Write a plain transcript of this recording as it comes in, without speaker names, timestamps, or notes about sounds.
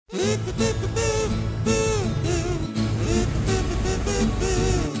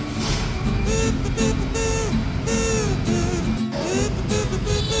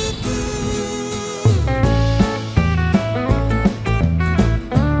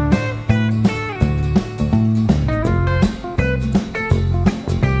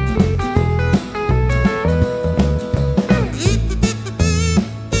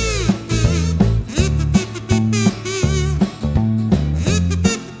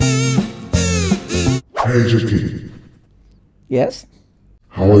Hi, Jacky. Yes?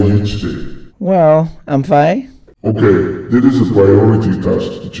 How are you today? Well, I'm fine. Okay, this is a priority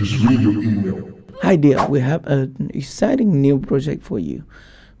task. Just read your email. Hi dear, we have an exciting new project for you.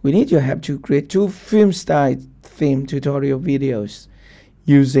 We need your help to create 2 film-style film tutorial videos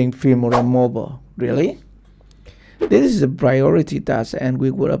using Filmora mobile. Really? This is a priority task and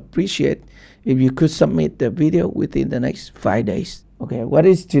we would appreciate if you could submit the video within the next 5 days. Okay, what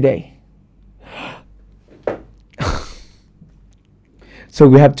is today? So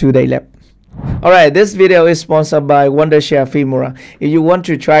we have 2 days left. Alright, this video is sponsored by Wondershare Filmora. If you want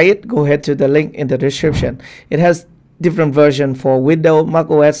to try it, go ahead to the link in the description. It has different version for Windows,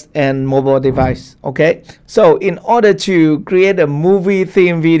 macOS and mobile device. Okay, so in order to create a movie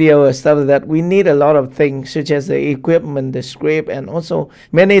theme video or stuff like that, we need a lot of things such as the equipment, the script, and also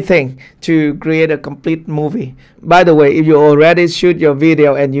many things to create a complete movie. By the way, if you already shoot your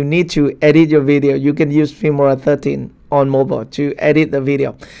video and you need to edit your video, you can use Filmora 13 on mobile to edit the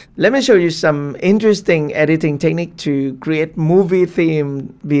video. Let me show you some interesting editing technique to create movie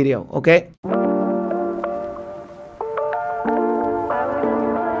theme video. Okay.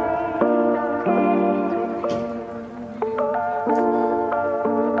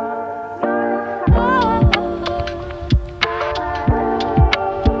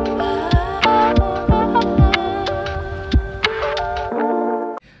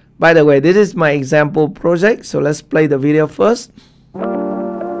 By the way, this is my example project, so let's play the video first.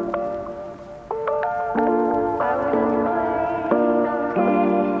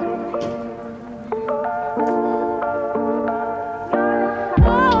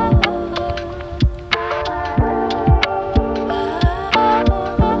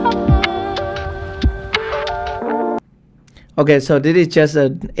 Okay, so this is just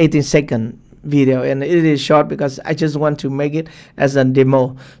an 18-second video and it is short because I just want to make it as a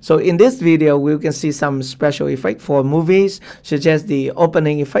demo. So in this video we can see some special effect for movies, such as the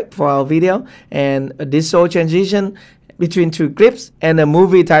opening effect for our video and a dissolve transition between 2 clips and a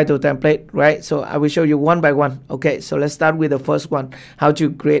movie title template, right? So I will show you one by one. Okay, so let's start with the first one, how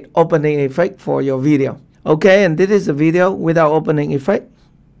to create opening effect for your video. Okay, and this is the video without opening effect.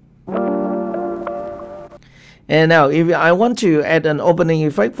 And now if I want to add an opening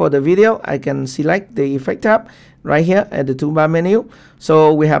effect for the video, I can select the effect tab right here at the toolbar menu.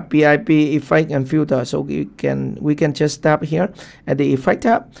 So we have PIP, effect and filter. So we can just tap here at the effect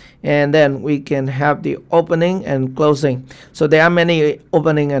tab and then we can have the opening and closing. So there are many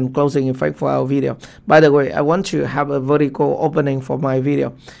opening and closing effect for our video. By the way, I want to have a vertical opening for my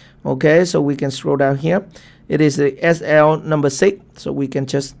video. Okay, so we can scroll down here. It is the SL number 6. So we can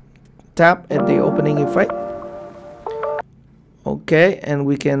just tap at the opening effect. Okay, and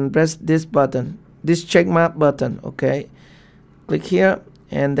we can press this button, this check mark button. Okay, click here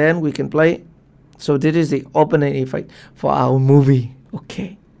and then we can play. So this is the opening effect for our movie.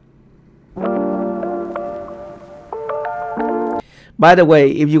 Okay, by the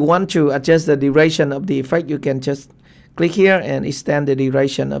way, if you want to adjust the duration of the effect, you can just click here and extend the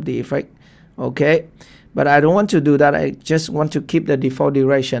duration of the effect. Okay, but I don't want to do that. I just want to keep the default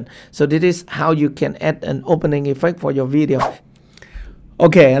duration. So this is how you can add an opening effect for your video.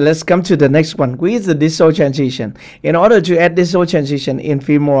 Okay, let's come to the next one, which is the dissolve transition. In order to add dissolve transition in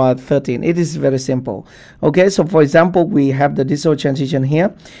Filmora 13, it is very simple. Okay, so for example, we have the dissolve transition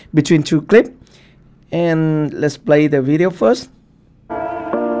here between 2 clips. And let's play the video first.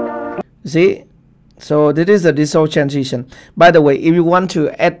 See? So this is the dissolve transition. By the way, if you want to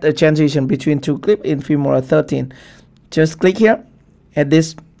add a transition between 2 clips in Filmora 13, just click here at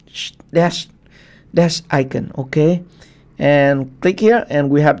this dash icon. Okay, and click here and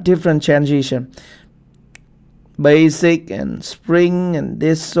we have different transition, basic and spring and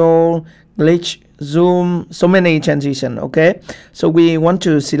dissolve, glitch, zoom, so many transition. Okay, so we want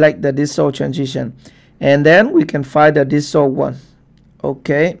to select the dissolve transition and then we can find the dissolve one.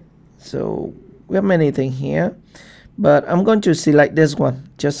 Okay, so we have many things here, but I'm going to select this one,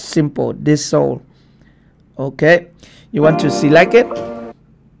 just simple dissolve. Okay, you want to select it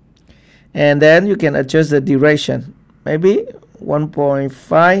and then you can adjust the duration, maybe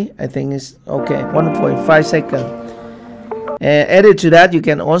 1.5. I think is okay, 1.5 seconds. And added to that, you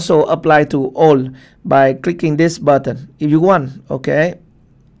can also apply to all by clicking this button if you want. Okay,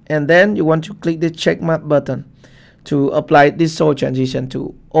 and then you want to click the check mark button to apply this dissolve transition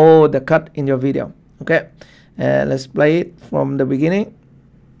to all the cut in your video. Okay, and let's play it from the beginning.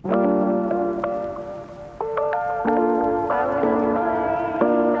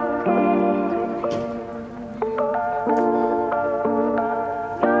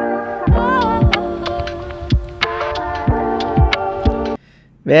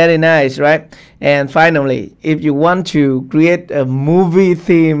 Very nice, right? And finally, if you want to create a movie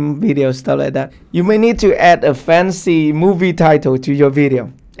theme video, stuff like that, you may need to add a fancy movie title to your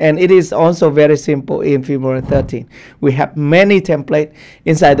video. And it is also very simple in Filmora 13. We have many templates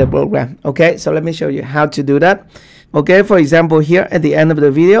inside the program. Okay, so let me show you how to do that. Okay, for example, here at the end of the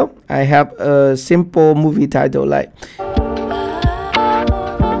video, I have a simple movie title like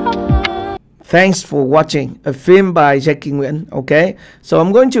 "Thanks for watching a film by Jacky Nguyen." Okay, so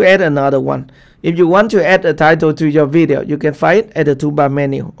I'm going to add another one. If you want to add a title to your video, you can find it at the toolbar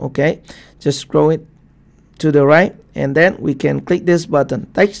menu. Okay, just scroll it to the right, and then we can click this button,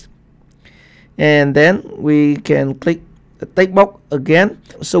 text, and then we can click the text box again.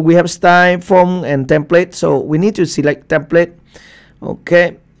 So we have style, form, and template. So we need to select template.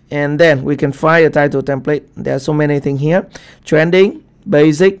 Okay, and then we can find a title template. There are so many things here: trending,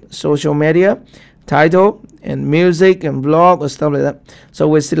 basic, social media, title, and music, and vlog, or stuff like that. So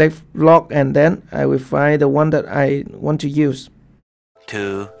we select vlog, and then I will find the one that I want to use.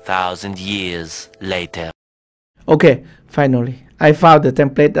 2,000 years later. Okay, finally I found the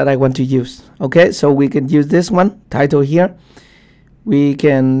template that I want to use. Okay, so we can use this one, title here. We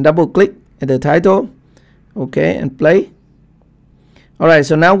can double click at the title, okay, and play. Alright,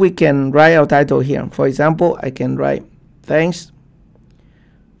 so now we can write our title here. For example, I can write "Thanks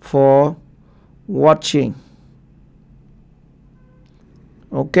for watching."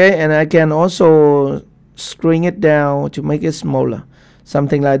 Okay, and I can also shrink it down to make it smaller,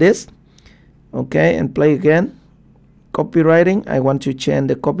 something like this. Okay, and play again. Copywriting, I want to change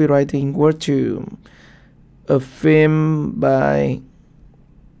the copywriting word to "a film by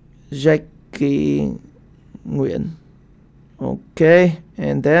Jacky Nguyen." Okay,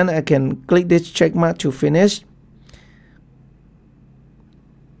 and then I can click this check mark to finish.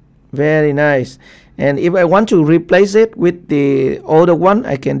 Very nice. And if I want to replace it with the older one,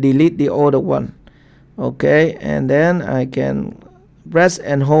 I can delete the older one. Okay, and then I can press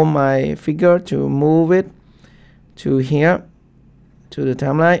and hold my finger to move it to here, to the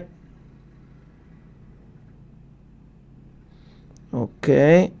timeline.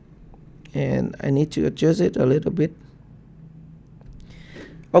 Okay, and I need to adjust it a little bit.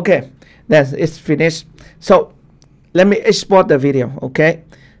 Okay, that's it's finished. So let me export the video. Okay,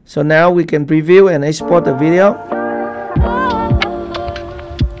 so now we can preview and export the video.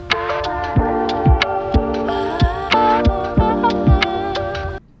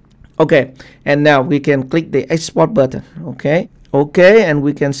 Okay, and now we can click the export button. Okay, and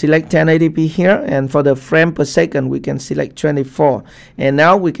we can select 1080p here, and for the frame per second we can select 24. And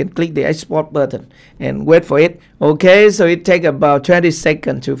now we can click the export button and wait for it. Okay, so it takes about 20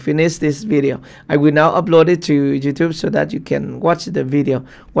 seconds to finish this video. I will now upload it to YouTube so that you can watch the video,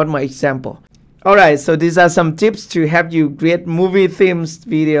 watch my example. Alright, so these are some tips to help you create movie themes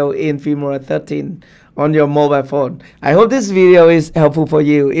video in Filmora 13 on your mobile phone. I hope this video is helpful for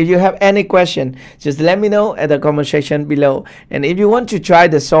you. If you have any question, just let me know at the comment section below. And if you want to try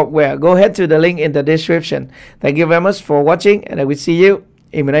the software, go ahead to the link in the description. Thank you very much for watching, and I will see you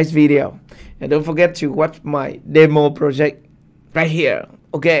in my next video. And don't forget to watch my demo project right here.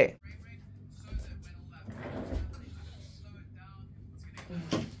 Okay.